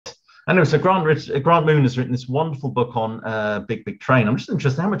Anyway, so Grant Moon has written this wonderful book on Big Big Train. I'm just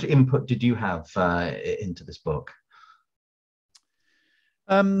interested, how much input did you have into this book?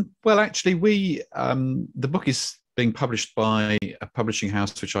 Well, actually, the book is being published by a publishing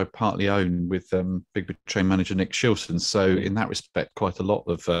house which I partly own with Big Big Train manager Nick Shilton. So in that respect, quite a lot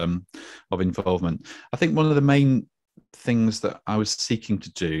of involvement. I think one of the main things that I was seeking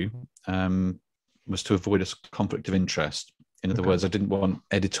to do was to avoid a conflict of interest. In other words, I didn't want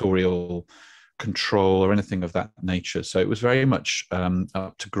editorial control or anything of that nature. So it was very much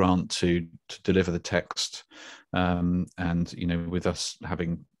up to Grant to deliver the text, and with us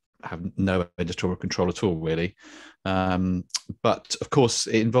having no editorial control at all, really. But of course,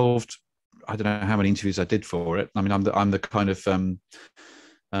 it involved, I don't know how many interviews I did for it. I mean, I'm the kind of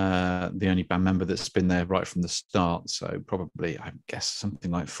the only band member that's been there right from the start. So probably, I guess,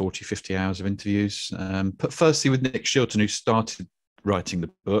 something like 40, 50 hours of interviews. But firstly with Nick Shilton, who started writing the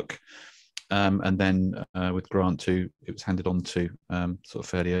book, and then with Grant, who it was handed on to sort of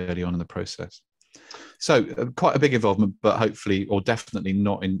fairly early on in the process. So quite a big involvement, but hopefully, or definitely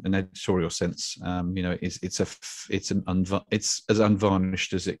not in an editorial sense. It's as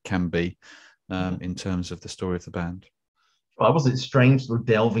unvarnished as it can be in terms of the story of the band. Well, was it strange sort of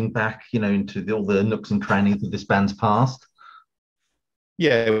delving back, into all the nooks and crannies of this band's past?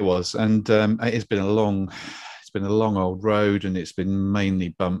 Yeah, it was, and it's been a long old road, and it's been mainly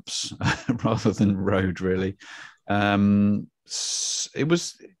bumps rather than road, really.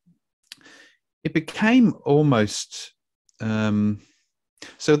 It became almost.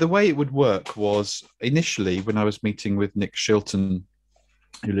 So the way it would work was initially when I was meeting with Nick Shilton,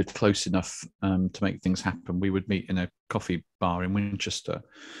 who lived close enough to make things happen, we would meet in a coffee bar in Winchester.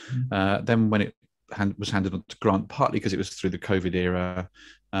 Then when it was handed on to Grant, partly because it was through the COVID era,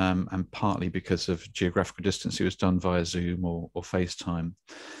 and partly because of geographical distance, it was done via Zoom or FaceTime.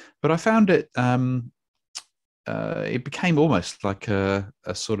 But I found it became almost like a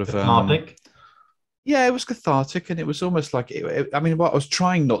sort of cathartic. Yeah, it was cathartic, and it was almost like I mean, what I was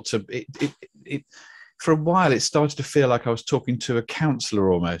trying not to. For a while, it started to feel like I was talking to a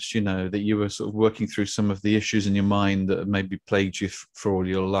counsellor almost, that you were sort of working through some of the issues in your mind that maybe plagued you for all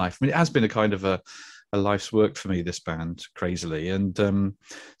your life. I mean, it has been a kind of a life's work for me, this band, crazily. And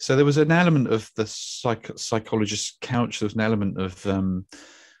so there was an element of the psychologist's couch. There was an element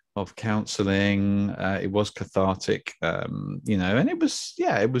of counselling. It was cathartic, and it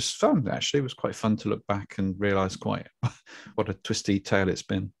was fun, actually. It was quite fun to look back and realise quite what a twisty tale it's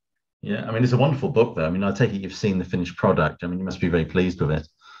been. Yeah, I mean, it's a wonderful book, though. I mean, I take it you've seen the finished product. I mean, you must be very pleased with it.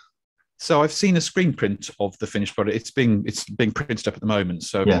 So I've seen a screen print of the finished product. It's being printed up at the moment.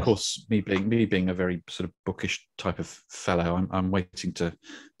 So yes. Of course, me being a very sort of bookish type of fellow, I'm waiting to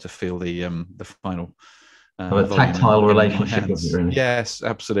feel the final. A tactile relationship with it, really. Yes,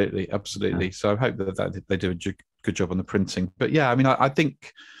 absolutely. Yeah. So I hope that they do a good job on the printing. But yeah, I mean, I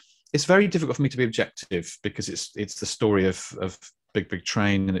think it's very difficult for me to be objective because it's the story of Big Big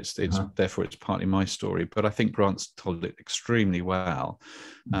Train, and it's therefore it's partly my story. But I think Grant's told it extremely well.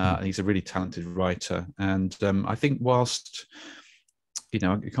 And he's a really talented writer, and I think whilst you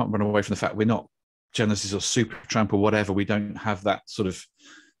can't run away from the fact we're not Genesis or Supertramp or whatever, we don't have that sort of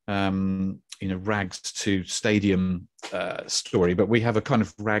rags to stadium story, but we have a kind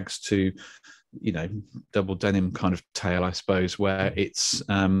of rags to double denim kind of tale, I suppose, where it's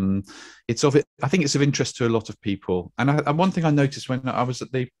of it. I think it's of interest to a lot of people. And one thing I noticed when I was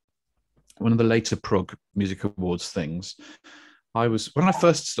at one of the later Prog Music Awards things, when I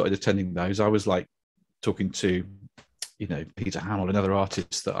first started attending those, I was like talking to Peter Hamill, another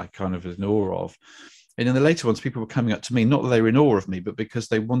artist that I kind of was in awe of. And in the later ones, people were coming up to me, not that they were in awe of me, but because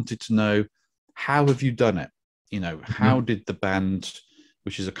they wanted to know, how have you done it? How did the band,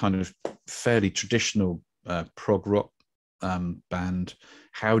 which is a kind of fairly traditional prog rock band,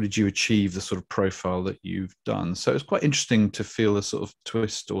 how did you achieve the sort of profile that you've done? So it's quite interesting to feel a sort of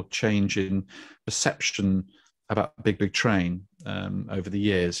twist or change in perception about Big Big Train over the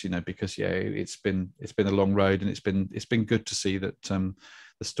years, because it's been a long road, and it's been good to see that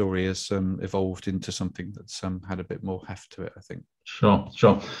the story has evolved into something that's had a bit more heft to it, I think. Sure.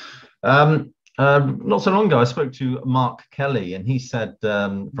 Not so long ago, I spoke to Mark Kelly, and he said,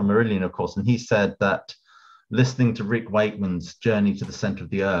 from Marillion, of course, and he said that listening to Rick Wakeman's Journey to the Center of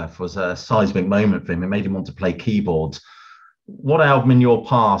the Earth was a seismic moment for him. It made him want to play keyboards. What album in your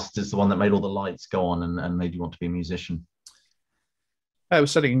past is the one that made all the lights go on and made you want to be a musician? It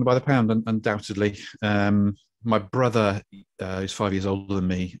was Selling by the Pound, undoubtedly. My brother is 5 years older than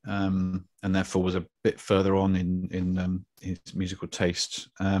me, and therefore was a bit further on in his musical taste.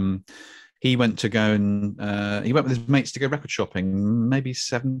 he went to go and he went with his mates to go record shopping, maybe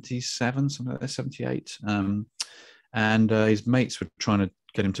 77, something like that, 78. And his mates were trying to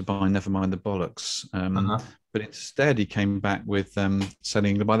get him to buy Nevermind the Bollocks. But instead he came back with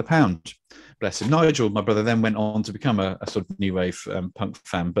Selling England by the Pound. Bless him. Nigel, my brother, then went on to become a sort of new wave punk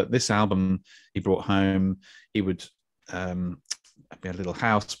fan. But this album he brought home, he would be a little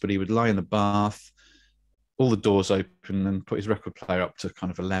house, but he would lie in the bath, all the doors open, and put his record player up to kind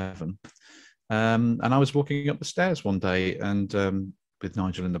of 11. And I was walking up the stairs one day and with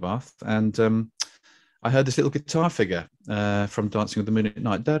Nigel in the bath, and I heard this little guitar figure from Dancing with the Moon at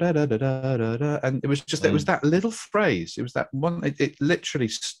Night, da, da, da, da, da, da, da, and it was just, it was that little phrase. It was that one, it literally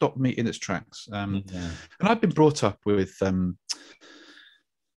stopped me in its tracks. And I've been brought up with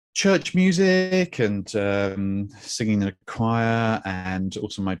church music and singing in a choir, and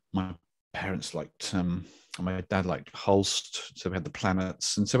also my parents liked, my dad liked Holst, so we had the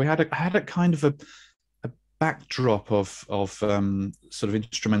Planets, and so I had a kind of a backdrop of sort of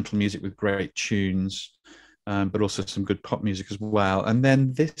instrumental music with great tunes, but also some good pop music as well. And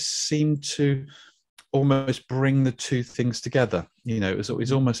then this seemed to almost bring the two things together. You know, it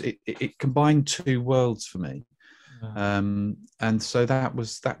was almost, it combined two worlds for me. And so that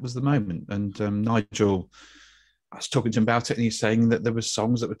was the moment. And Nigel, I was talking to him about it, and he's saying that there were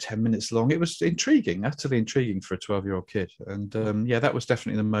songs that were 10 minutes long. It was intriguing, utterly intriguing for a 12-year-old kid. And yeah, that was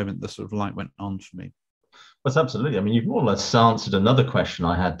definitely the moment the sort of light went on for me. Well, absolutely. I mean, you've more or less answered another question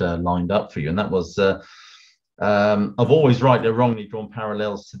I had lined up for you, and that was, I've always rightly or wrongly drawn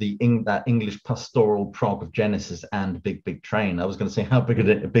parallels to that English pastoral prog of Genesis and Big Big Tain. I was going to say, how big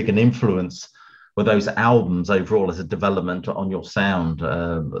an influence were those albums overall as a development on your sound?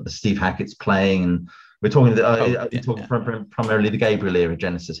 The Steve Hackett's playing, and we're talking, primarily the Gabriel era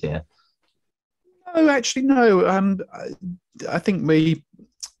Genesis here. No, actually, no. I think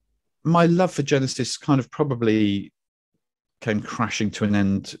my love for Genesis kind of probably came crashing to an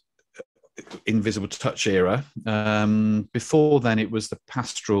end Invisible Touch era. Before then, it was the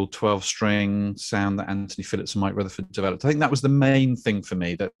pastoral 12-string sound that Anthony Phillips and Mike Rutherford developed. I think that was the main thing for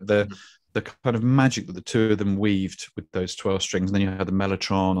me, that the kind of magic that the two of them weaved with those 12 strings. And then you had the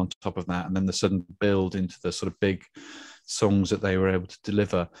mellotron on top of that, and then the sudden build into the sort of big songs that they were able to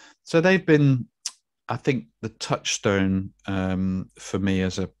deliver. So they've been, I think, the touchstone for me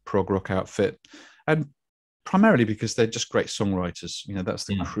as a prog rock outfit, and primarily because they're just great songwriters. You know, that's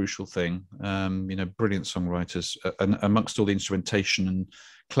the crucial thing. You know, brilliant songwriters, and amongst all the instrumentation and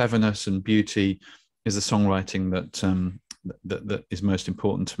cleverness and beauty is the songwriting that is most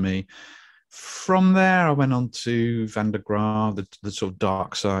important to me. From there, I went on to Van der Graaf, the sort of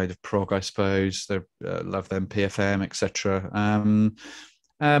dark side of prog, I suppose. They love them, PFM, etc.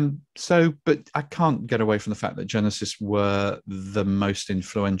 But I can't get away from the fact that Genesis were the most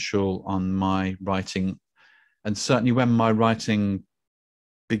influential on my writing. And certainly when my writing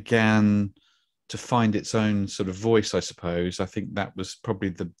began to find its own sort of voice, I suppose, I think that was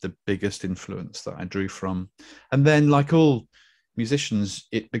probably the biggest influence that I drew from. And then, like all musicians,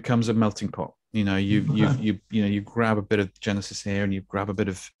 it becomes a melting pot. You know, you grab a bit of Genesis here, and you grab a bit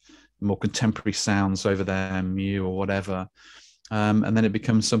of more contemporary sounds over there, Mew or whatever. And then it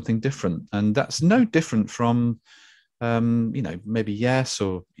becomes something different. And that's no different from, you know, maybe Yes,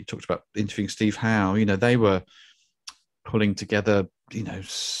 or you talked about interviewing Steve Howe. You know, they were pulling together, you know,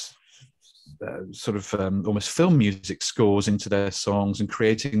 sort of almost film music scores into their songs and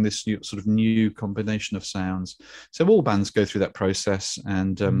creating this new combination of sounds. So all bands go through that process,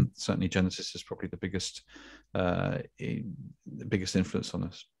 and certainly Genesis is probably the biggest influence on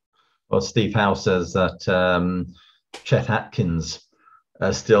us. Well, Steve Howe says that Chet Atkins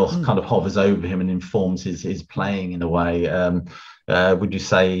still kind of hovers over him and informs his playing in a way. Would you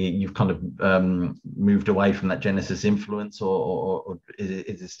say you've kind of moved away from that Genesis influence, or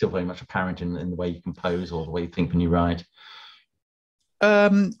is it still very much apparent in the way you compose or the way you think when you write?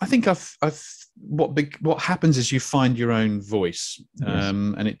 I think what happens is you find your own voice,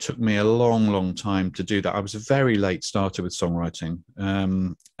 and it took me a long time to do that. I was a very late starter with songwriting,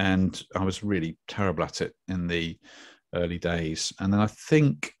 and I was really terrible at it in the early days. And then I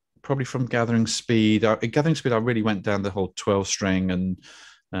think probably from Gathering Speed, I really went down the whole 12-string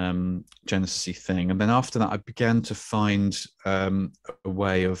and Genesis-y thing. And then after that, I began to find a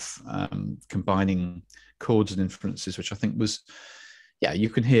way of combining chords and influences, which I think was, you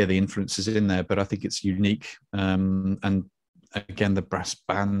can hear the influences in there, but I think it's unique. And again, the brass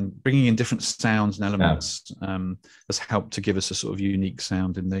band bringing in different sounds and elements has helped to give us a sort of unique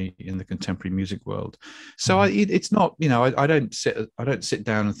sound in the contemporary music world. So it's not, you know, I don't sit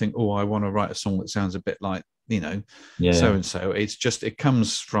down and think, oh, I want to write a song that sounds a bit like, so and so. It's just, it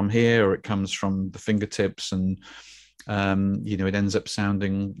comes from here, or it comes from the fingertips, and it ends up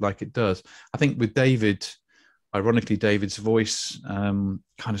sounding like it does. I think with David, ironically, David's voice kind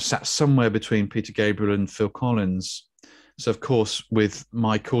of sat somewhere between Peter Gabriel and Phil Collins. So, of course, with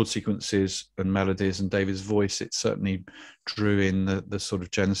my chord sequences and melodies and David's voice, it certainly drew in the sort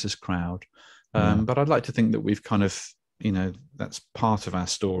of Genesis crowd. But I'd like to think that we've kind of, that's part of our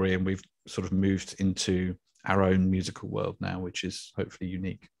story, and we've sort of moved into our own musical world now, which is hopefully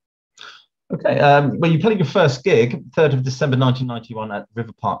unique. Okay. Well, you played your first gig, 3rd of December 1991 at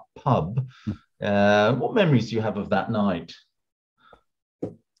River Park Pub. What memories do you have of that night?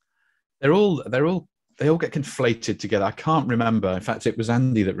 They all get conflated together. I can't remember. In fact, it was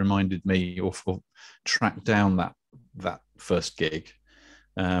Andy that reminded me or tracked down that first gig,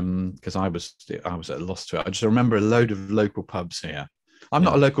 because I was at a loss to it. I just remember a load of local pubs here. I'm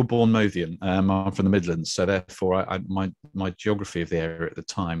not a local born Mothian. I'm from the Midlands, so therefore my geography of the area at the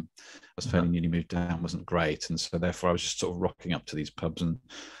time, I was fairly newly moved down, wasn't great, and so therefore I was just sort of rocking up to these pubs and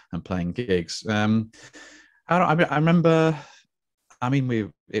playing gigs. I remember. I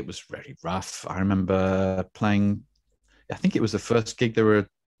mean, it was very rough. I remember playing. I think it was the first gig. There were a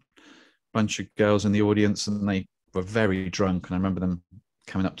bunch of girls in the audience, and they were very drunk. And I remember them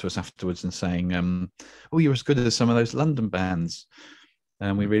coming up to us afterwards and saying, "Oh, you're as good as some of those London bands,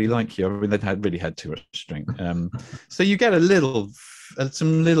 and we really like you." I mean, they'd really had too much to drink. So you get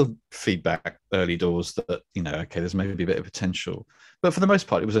some little feedback early doors that okay, there's maybe a bit of potential, but for the most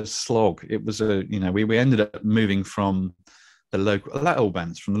part, it was a slog. It was we ended up moving from the local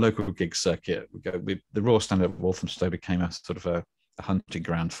bands from the local gig circuit. The Raw Stand at Walthamstow became a sort of a hunting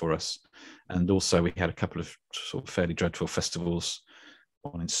ground for us, and also we had a couple of sort of fairly dreadful festivals.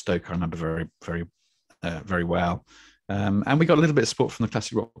 One in Stoke, I remember very, very, very well. And we got a little bit of support from the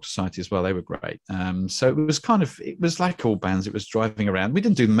Classic Rock Society as well. They were great. So it was like all bands. It was driving around. We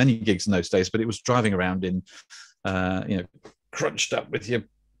didn't do many gigs in those days, but it was driving around in, crunched up with your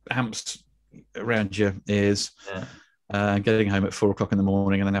amps around your ears, getting home at 4 o'clock in the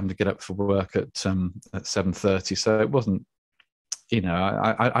morning, and then having to get up for work at 7:30. So it wasn't,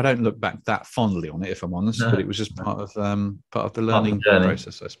 I don't look back that fondly on it, if I'm honest. But it was just part of the learning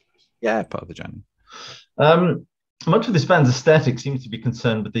process, I suppose. Yeah, part of the journey. Much of this band's aesthetic seems to be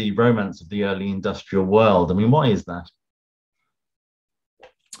concerned with the romance of the early industrial world. I mean, why is that?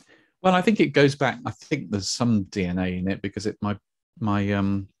 Well, I think it goes back. I think there's some DNA in it, because my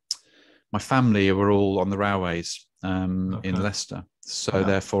family were all on the railways in Leicester, so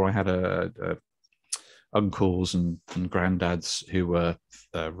therefore I had uncles and granddads who were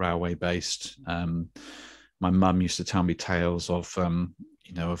railway based. My mum used to tell me tales of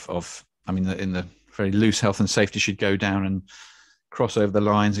I mean, in the very loose health and safety, she'd go down and cross over the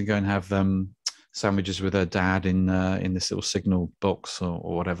lines and go and have sandwiches with her dad in this little signal box or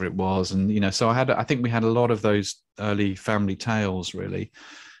whatever it was. And so I think we had a lot of those early family tales, really.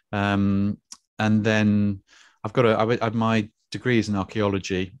 And then my degree is in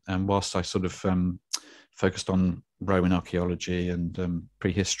archaeology, and whilst I sort of focused on Roman archaeology and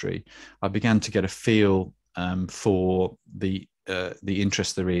prehistory, I began to get a feel for the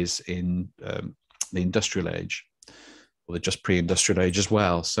interest there is in the industrial age, or the just pre-industrial age as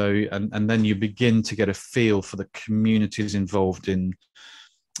well. So, and then you begin to get a feel for the communities involved in,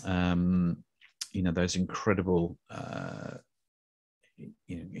 those incredible,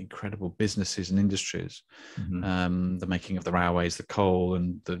 incredible businesses and industries, the making of the railways, the coal,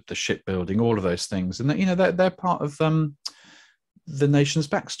 and the shipbuilding, all of those things. And they're part of the nation's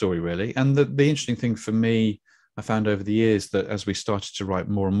backstory, really. And the interesting thing for me, I found over the years, that as we started to write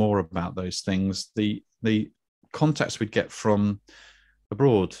more and more about those things, the contacts we'd get from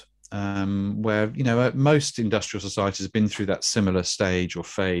abroad, where most industrial societies have been through that similar stage or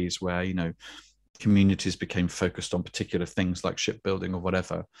phase where communities became focused on particular things like shipbuilding or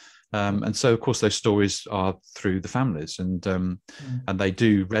whatever, and so of course those stories are through the families, and they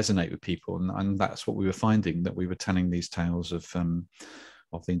do resonate with people, and that's what we were finding, that we were telling these tales of the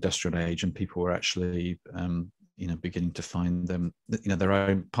industrial age, and people were actually beginning to find them, their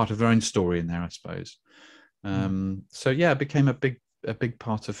own part of their own story in there, I suppose. So yeah, it became a big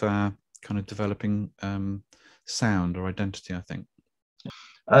part of our kind of developing sound or identity, I think.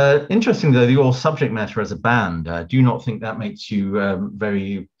 Interesting though, your subject matter as a band, do you not think that makes you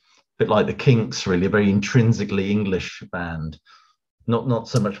very bit like the Kinks, really, a very intrinsically English band, not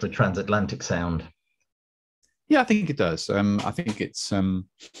so much of a transatlantic sound? Yeah, I think it does. I think it's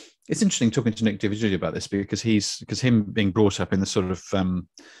interesting talking to Nick individually about this, because him being brought up in the sort of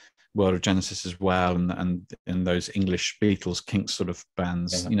world of Genesis as well, and in those English Beatles, Kinks sort of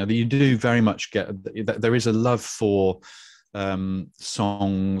bands, Yeah. you know, that you do very much get that there is a love for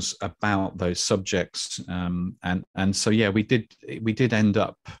songs about those subjects, and so yeah, we did end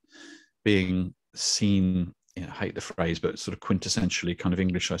up being seen, you know, I hate the phrase, but sort of quintessentially kind of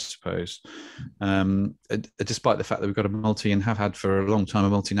English, I suppose, despite the fact that we've got a multi and have had for a long time a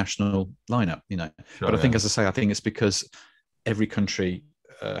multinational lineup, you know. Sure, but I think, as I say, I think it's because every country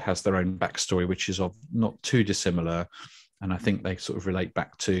has their own backstory, which is of not too dissimilar, and I think they sort of relate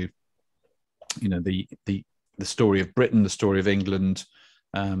back to, you know, the story of Britain, the story of England,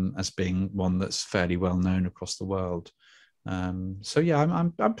 as being one that's fairly well known across the world. So yeah,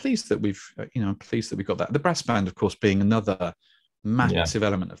 I'm pleased that we've got that. The brass band, of course, being another massive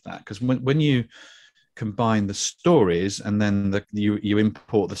element of that, because when you combine the stories and then you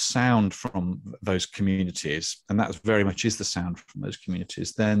import the sound from those communities, and that very much is the sound from those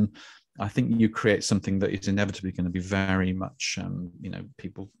communities, then I think you create something that is inevitably going to be very much, you know,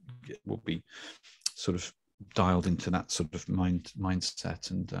 people will be sort of dialed into that sort of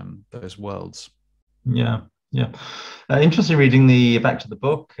mindset and those worlds. Yeah. Interesting reading the back to the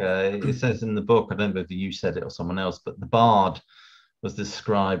book. It says in the book, I don't know whether you said it or someone else, but the bard was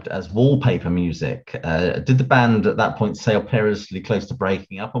described as wallpaper music. Did the band at that point sail perilously close to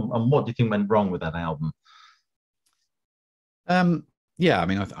breaking up? And what do you think went wrong with that album? Yeah, I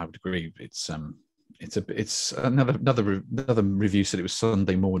mean, I would agree. It's another review said it was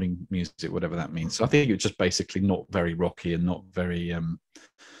Sunday morning music, whatever that means. So I think it was just basically not very rocky and not very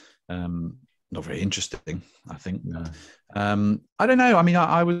interesting, I think. No. I don't know. I mean,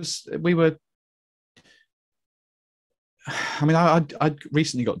 I'd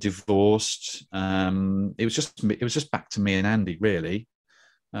recently got divorced. It was just back to me and Andy, really.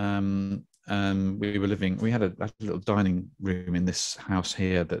 We had a little dining room in this house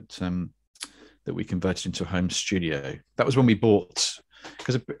here that we converted into a home studio. That was when we bought,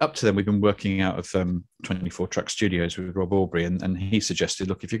 because up to then we've been working out of 24 Track Studios with Rob Aubrey, and he suggested,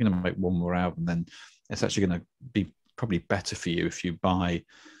 look, if you're going to make one more album, then it's actually going to be probably better for you if you buy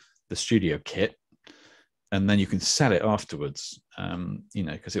the studio kit, and then you can sell it afterwards, you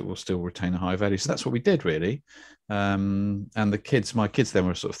know, because it will still retain a high value. So that's what we did, really. And my kids then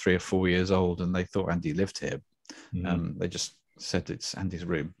were sort of 3 or 4 years old, and they thought Andy lived here. They just said it's Andy's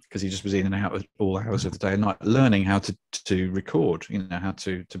room, because he just was in and out at all hours of the day and night, learning how to record, you know, how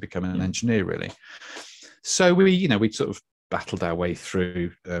to become an engineer, really. So we sort of battled our way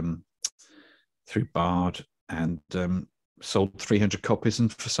through Bard and sold 300 copies,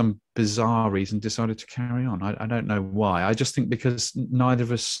 and for some bizarre reason decided to carry on. I don't know why. I just think because neither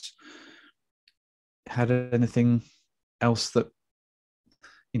of us had anything else that,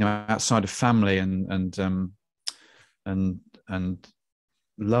 you know, outside of family and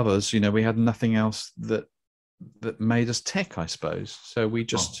lovers, you know, we had nothing else that made us tick, I suppose. So we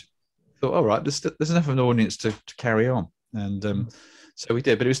just thought, all right, there's enough of an audience to carry on, and so we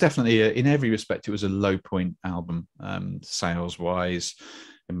did. But it was definitely in every respect, it was a low point album, sales wise,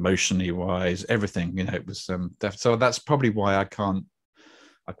 emotionally wise, everything. You know, it was so that's probably why I couldn't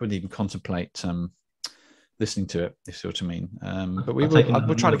even contemplate listening to it, if you see what I mean. But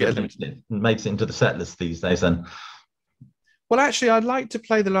we'll try to get it makes it into the set list these days then. Well, actually, I'd like to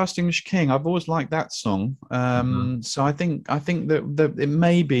play The Last English King. I've always liked that song. So I think that it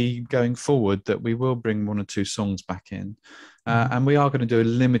may be going forward that we will bring 1 or 2 songs back in. And we are going to do a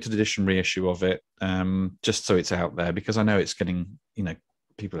limited edition reissue of it, just so it's out there, because I know it's getting, you know,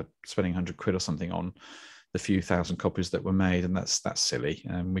 people are spending £100 or something on the few thousand copies that were made, and that's silly.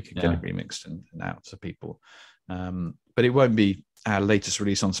 We could get it remixed and out to people. But it won't be our latest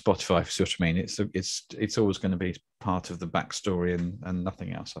release on Spotify, if you see what I mean. It's always going to be part of the backstory and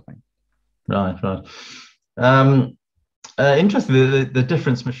nothing else, I think. Right. Interesting, the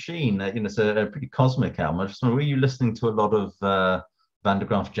Difference Machine. You know, it's a pretty cosmic album. I just wonder, were you listening to a lot of Van der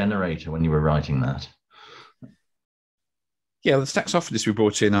Graaf Generator when you were writing that? Yeah, the Saxophonist we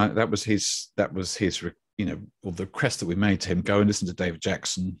brought in, that was his, you know, or the request that we made to him. Go and listen to David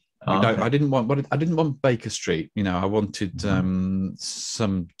Jackson. I didn't want Baker Street. You know, I wanted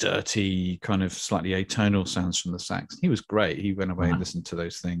some dirty, kind of slightly atonal sounds from the sax. He was great. He went away and listened to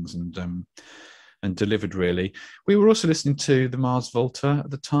those things and delivered, really. We were also listening to the Mars Volta at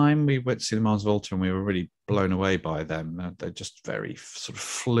the time. We went to see the Mars Volta, and we were really blown away by them. They're just very sort of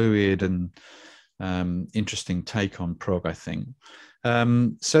fluid and interesting take on prog, I think.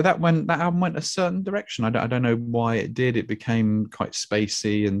 So that album went a certain direction. I don't know why it did. It became quite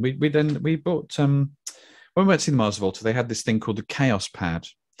spacey, and we bought when we went to see the Mars Volta, they had this thing called the Chaos Pad,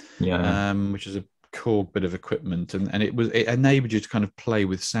 which is a Korg bit of equipment, and it enabled you to kind of play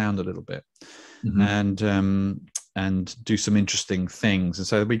with sound a little bit, and do some interesting things. And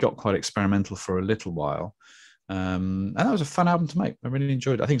so we got quite experimental for a little while. And that was a fun album to make. I really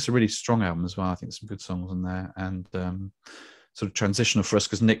enjoyed it. I think it's a really strong album as well. I think some good songs on there, and sort of transitional for us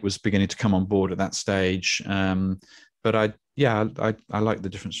because Nick was beginning to come on board at that stage. But I like the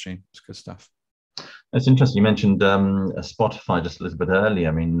different stream. It's good stuff. It's interesting. You mentioned Spotify just a little bit earlier.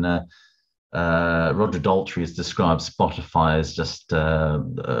 I mean, Roger Daltrey has described Spotify as just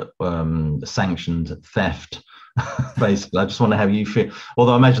sanctioned theft. Basically, I just wonder how you feel.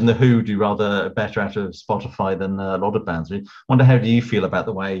 Although I imagine the Who do rather better out of Spotify than a lot of bands. I wonder how do you feel about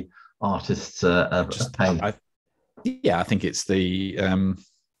the way artists are paid? I think it's the.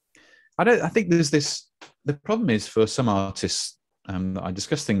 I think there's this. The problem is for some artists that I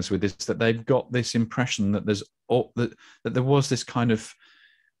discuss things with is that they've got this impression that that there was this kind of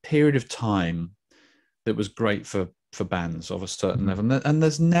period of time that was great for bands of a certain level, and there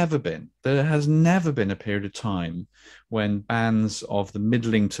has never been a period of time when bands of the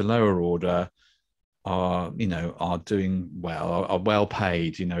middling to lower order are doing well, are well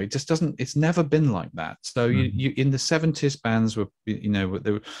paid. It just doesn't. It's never been like that. So you in the 70s, bands were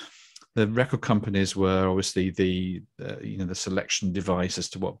the record companies were obviously the selection device as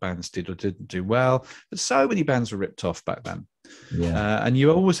to what bands did or didn't do well. But so many bands were ripped off back then. Yeah. And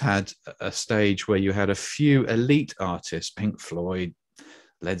you always had a stage where you had a few elite artists, Pink Floyd,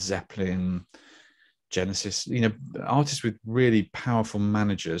 Led Zeppelin, Genesis, artists with really powerful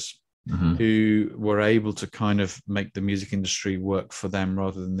managers who were able to kind of make the music industry work for them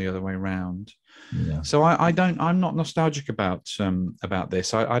rather than the other way around. Yeah. So I'm not nostalgic about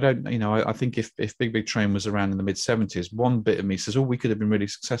this. I don't, I think if Big Big Train was around in the mid-70s, one bit of me says, oh, we could have been really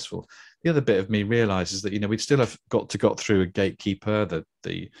successful. The other bit of me realizes that, we'd still have got through a gatekeeper,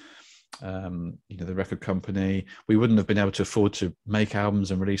 the record company. We wouldn't have been able to afford to make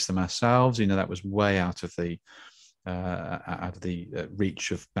albums and release them ourselves. That was way out of the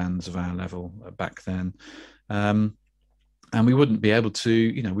reach of bands of our level back then. And we wouldn't be able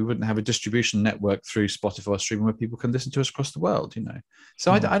to, we wouldn't have a distribution network through Spotify streaming where people can listen to us across the world,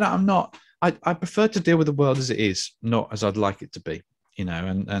 So I prefer to deal with the world as it is, not as I'd like it to be,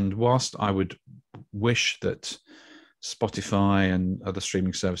 and whilst I would wish that Spotify and other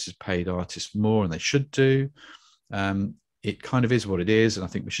streaming services paid artists more, and they should do, it kind of is what it is. And I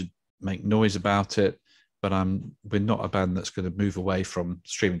think we should make noise about it. But we're not a band that's going to move away from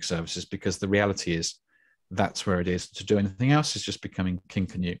streaming services, because the reality is that's where it is. To do anything else is just becoming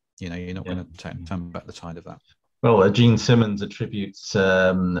kink-and-you. You're not going to turn back the tide of that. Well, Gene Simmons attributes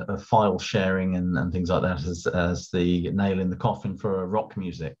file sharing and things like that as the nail in the coffin for rock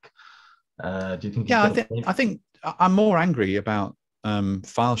music. Do you think? Yeah, I think I'm more angry about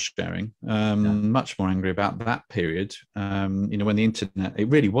file sharing, much more angry about that period. When the internet, it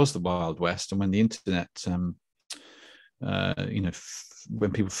really was the Wild West, and when the internet,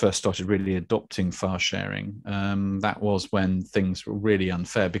 when people first started really adopting file sharing, that was when things were really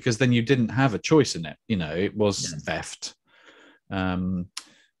unfair, because then you didn't have a choice in it. It was theft, and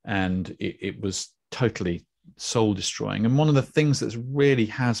it was totally soul destroying. And one of the things that really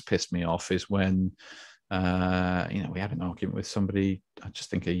has pissed me off is when we had an argument with somebody, I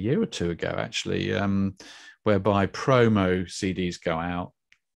just think a year or two ago, actually, whereby promo CDs go out.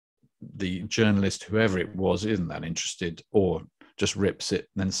 The journalist, whoever it was, isn't that interested, or just rips it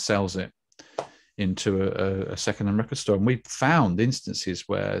and then sells it into a second-hand record store. And we found instances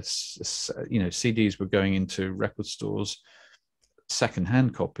where, CDs were going into record stores,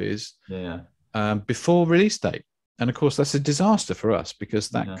 second-hand copies, before release date. And of course, that's a disaster for us, because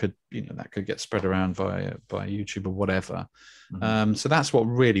that could get spread around by YouTube or whatever. So that's what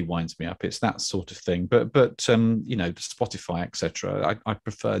really winds me up. It's that sort of thing. But Spotify, etc. I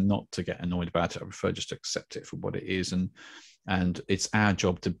prefer not to get annoyed about it. I prefer just to accept it for what it is, and it's our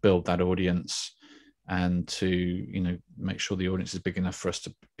job to build that audience and to make sure the audience is big enough for us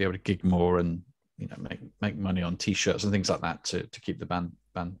to be able to gig more and make money on T-shirts and things like that to keep the band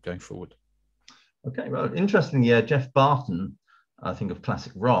going forward. Okay, well, interestingly, Jeff Barton, I think of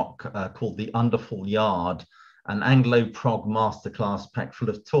classic rock, called the Underfall Yard, an Anglo-prog masterclass packed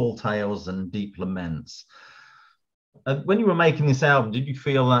full of tall tales and deep laments. When you were making this album, did you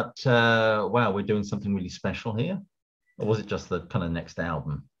feel that, wow, we're doing something really special here? Or was it just the kind of next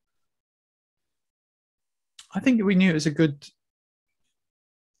album? I think we knew it was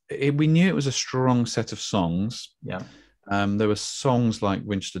we knew it was a strong set of songs. Yeah. There were songs like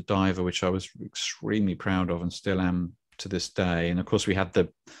Winchester Diver, which I was extremely proud of and still am to this day. And of course, we had the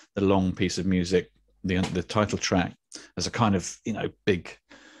long piece of music, the title track, as a kind of big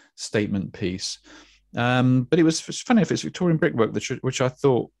statement piece. But it was funny if it's Victorian brickwork, which I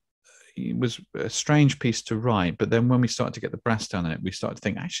thought it was a strange piece to write. But then when we started to get the brass down in it, we started to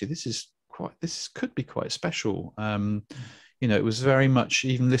think, actually, this could be quite special. It was very much,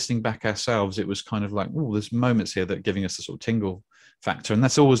 even listening back ourselves, it was kind of like, oh, there's moments here that are giving us a sort of tingle factor. And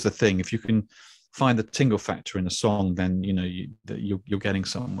that's always the thing. If you can find the tingle factor in a song, then you're getting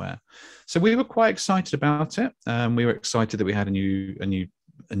somewhere. So we were quite excited about it. We were excited that we had a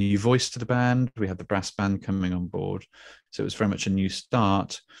new voice to the band. We had the brass band coming on board, so it was very much a new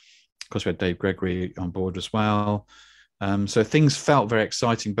start. Of course, we had Dave Gregory on board as well. So things felt very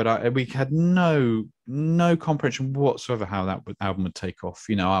exciting, but we had no comprehension whatsoever how that album would take off.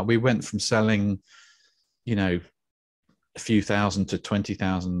 We went from selling, a few thousand to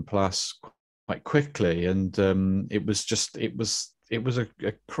 20,000 plus quite quickly, and it was a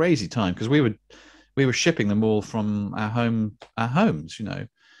crazy time, because we were shipping them all from our homes,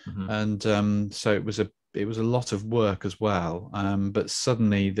 mm-hmm. And so it was a lot of work as well. But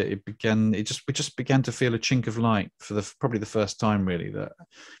suddenly we just began to feel a chink of light for probably the first time, really, that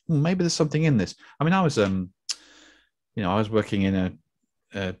maybe there's something in this. I mean, I was working in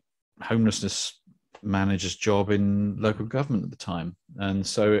a homelessness manager's job in local government at the time, and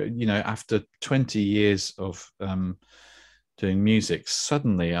so after 20 years of doing music,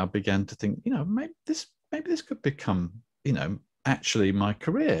 suddenly I began to think, maybe this could become, actually my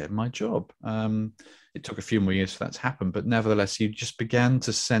career, my job. It took a few more years for that to happen, but nevertheless, you just began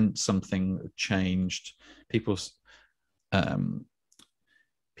to sense something changed. People's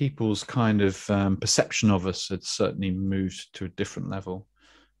kind of perception of us had certainly moved to a different level.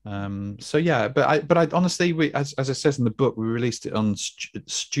 But I honestly, as it says in the book, we released it on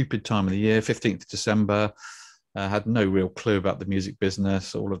stupid time of the year, 15th of December. Had no real clue about the music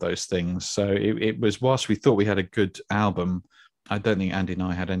business, all of those things. So it was, whilst we thought we had a good album, I don't think Andy and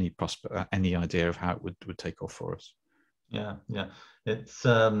I had any idea of how it would take off for us. Yeah. It's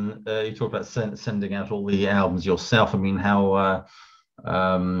you talk about sending out all the albums yourself. I mean, how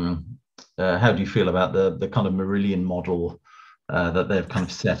do you feel about the kind of Marillion model that they've kind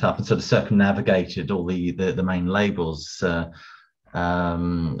of set up and sort of circumnavigated all the main labels?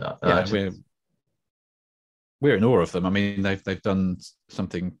 We're in awe of them. I mean, they've done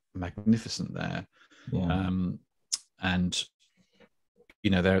something magnificent there. Yeah. And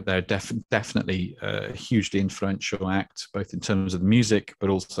they're definitely a hugely influential act, both in terms of the music,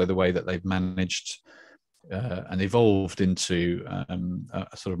 but also the way that they've managed and evolved into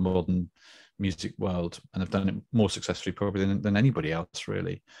a sort of modern music world, and have done it more successfully probably than anybody else,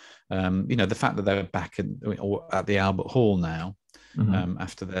 really. The fact that they're back at the Albert Hall now, mm-hmm.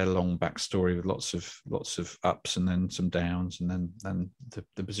 After their long backstory with lots of ups and then some downs, and then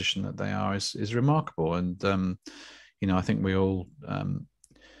the position that they are is remarkable. And I think we all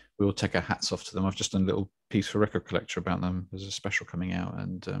take our hats off to them. I've just done a little piece for Record Collector about them. There's a special coming out,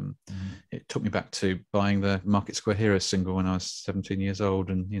 and it took me back to buying the Market Square Heroes single when I was 17 years old,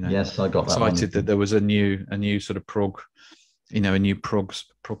 and yes, I got excited that there was a new sort of prog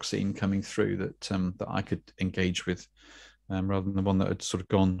scene coming through that I could engage with, rather than the one that had sort of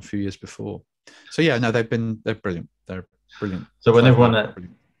gone a few years before. So yeah, no, they're brilliant. They're brilliant. So when everyone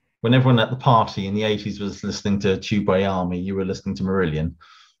at the party in the 80s was listening to Tubeway Army, you were listening to Marillion.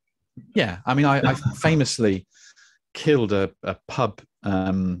 Yeah, I mean, I famously killed a pub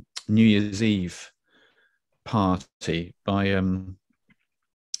New Year's Eve party by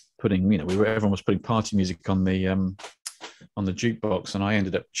putting, everyone was putting party music on the jukebox, and I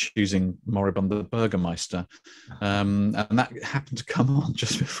ended up choosing Moribund the Burgermeister, and that happened to come on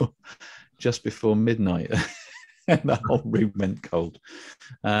just before midnight. And the whole room went cold.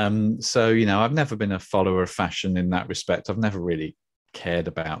 So I've never been a follower of fashion in that respect. I've never really cared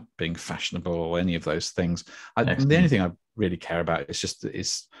about being fashionable or any of those things. The only thing I really care about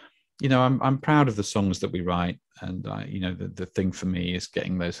is I'm proud of the songs that we write, and the thing for me is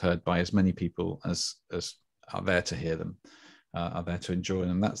getting those heard by as many people as are there to hear them, are there to enjoy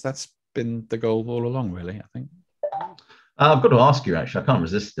them. That's been the goal all along, really, I think. I've got to ask you, actually, I can't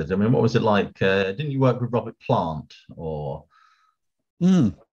resist it. I mean, what was it like? Didn't you work with Robert Plant or?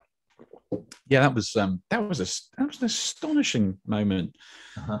 Yeah, that was an astonishing moment.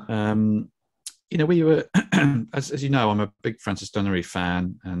 Uh-huh. We were, as you know, I'm a big Francis Dunnery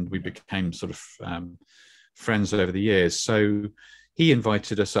fan, and we became sort of friends over the years. So he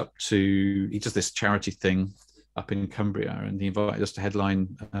invited us up he does this charity thing up in Cumbria, and he invited us to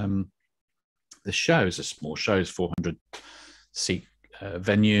headline the show. It's a small show, it's 400-seat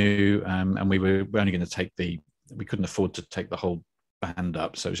venue, and we were only going to we couldn't afford to take the whole band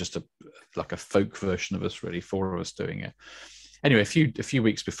up, so it was just like a folk version of us, really, 4 of us doing it. anyway, a few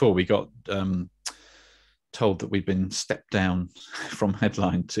weeks before, we got told that we'd been stepped down from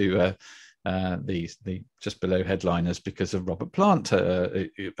headline to the just below headliners because of Robert Plant. A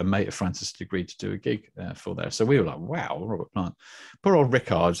mate of Francis had agreed to do a gig for there, so we were like, wow, Robert Plant. Poor old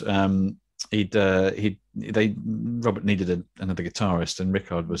Rickard. Robert needed another guitarist, and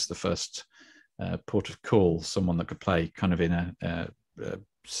Rickard was the first port of call, someone that could play kind of in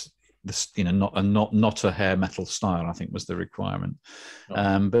not a hair metal style, I think was the requirement.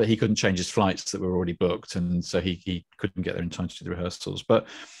 But he couldn't change his flights that were already booked, and so he couldn't get there in time to do the rehearsals. But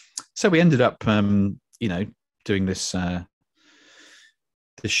so we ended up doing this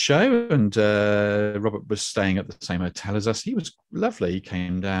show, and Robert was staying at the same hotel as us. He was lovely. He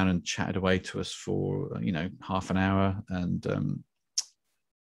came down and chatted away to us for half an hour, and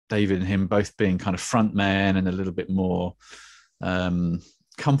David and him both being kind of front men and a little bit more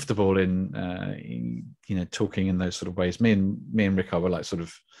comfortable in talking in those sort of ways. Me and Rick were like sort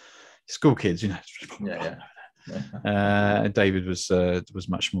of school kids, David was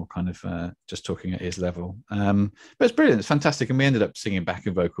much more kind of just talking at his level, but it's brilliant, it's fantastic, and we ended up singing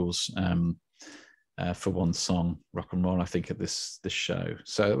backing vocals for one song, Rock and Roll, I think, at this show.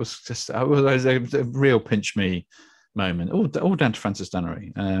 So it was a real pinch me moment, all down to Francis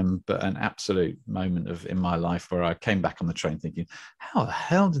Dunnery, but an absolute moment in my life where I came back on the train thinking, how the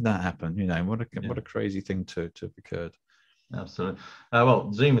hell did that happen? What a crazy thing to have occurred. Absolutely.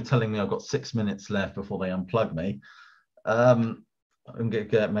 Well, Zoom are telling me I've got 6 minutes left before they unplug me. I'm going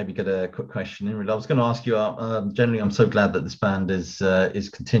to maybe get a quick question in. I was going to ask you, generally, I'm so glad that this band is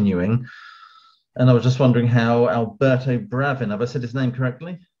continuing. And I was just wondering how Alberto Bravin, have I said his name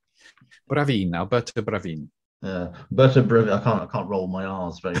correctly? Alberto Bravin. Alberto Bravin, I can't roll my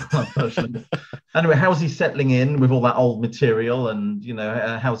R's very well. Anyway, how's he settling in with all that old material, and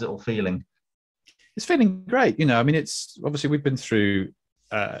how's it all feeling? It's feeling great. It's obviously we've been through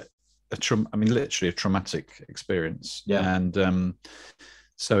literally a traumatic experience. Yeah. And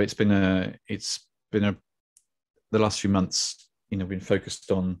so it's been the last few months, been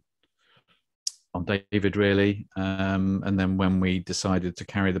focused on David really. And then when we decided to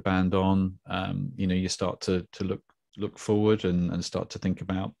carry the band on, you start to look forward and start to think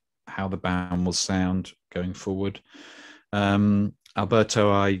about how the band will sound going forward. Alberto,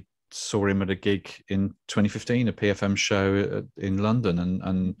 I saw him at a gig in 2015, a PFM show in London,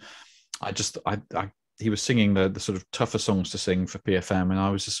 and he was singing the sort of tougher songs to sing for PFM, and I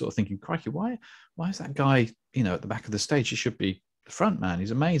was just sort of thinking, crikey, why is that guy at the back of the stage? He should be the front man.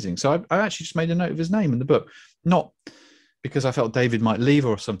 He's amazing. So I actually just made a note of his name in the book, not because I felt David might leave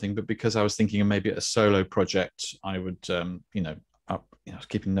or something, but because I was thinking of maybe a solo project I would I was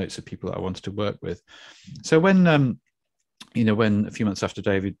keeping notes of people that I wanted to work with. So when a few months after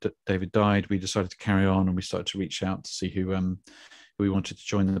David died, we decided to carry on, and we started to reach out to see who we wanted to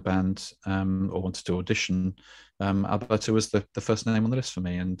join the band or wanted to audition. Alberto was the first name on the list for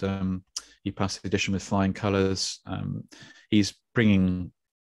me, and he passed the audition with flying colours. He's bringing.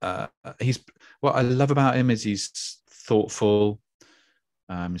 What I love about him is he's thoughtful.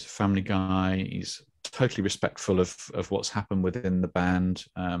 He's a family guy. He's totally respectful of what's happened within the band,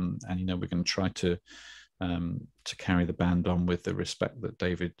 and we're going to try to carry the band on with the respect that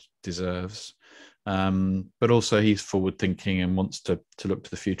David deserves. But also he's forward thinking and wants to look to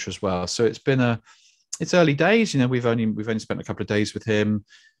the future as well. So it's early days. We've only spent a couple of days with him.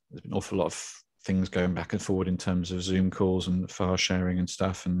 There's been an awful lot of things going back and forward in terms of Zoom calls and file sharing and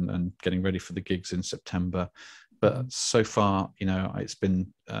stuff, and getting ready for the gigs in September. But so far, it's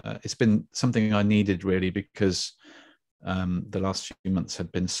been something I needed really, because the last few months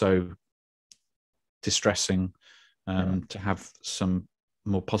had been so distressing. To have some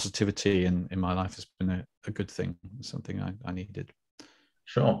more positivity in my life has been a good thing, something I needed.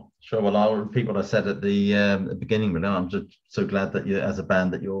 Sure. Well, I'll repeat what I said at the beginning. Really, I'm just so glad that as a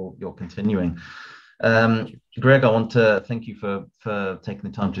band that you're continuing. Greg, I want to thank you for taking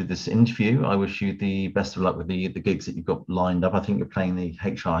the time to do this interview. I wish you the best of luck with the gigs that you've got lined up. I think you're playing the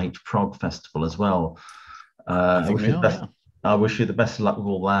HRH Prague Festival as well. I wish you the best of luck with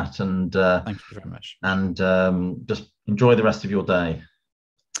all that, and thank you very much. And just enjoy the rest of your day.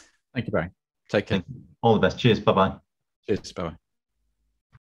 Thank you, Barry. Take care. All the best. Cheers. Bye-bye. Cheers. Bye-bye.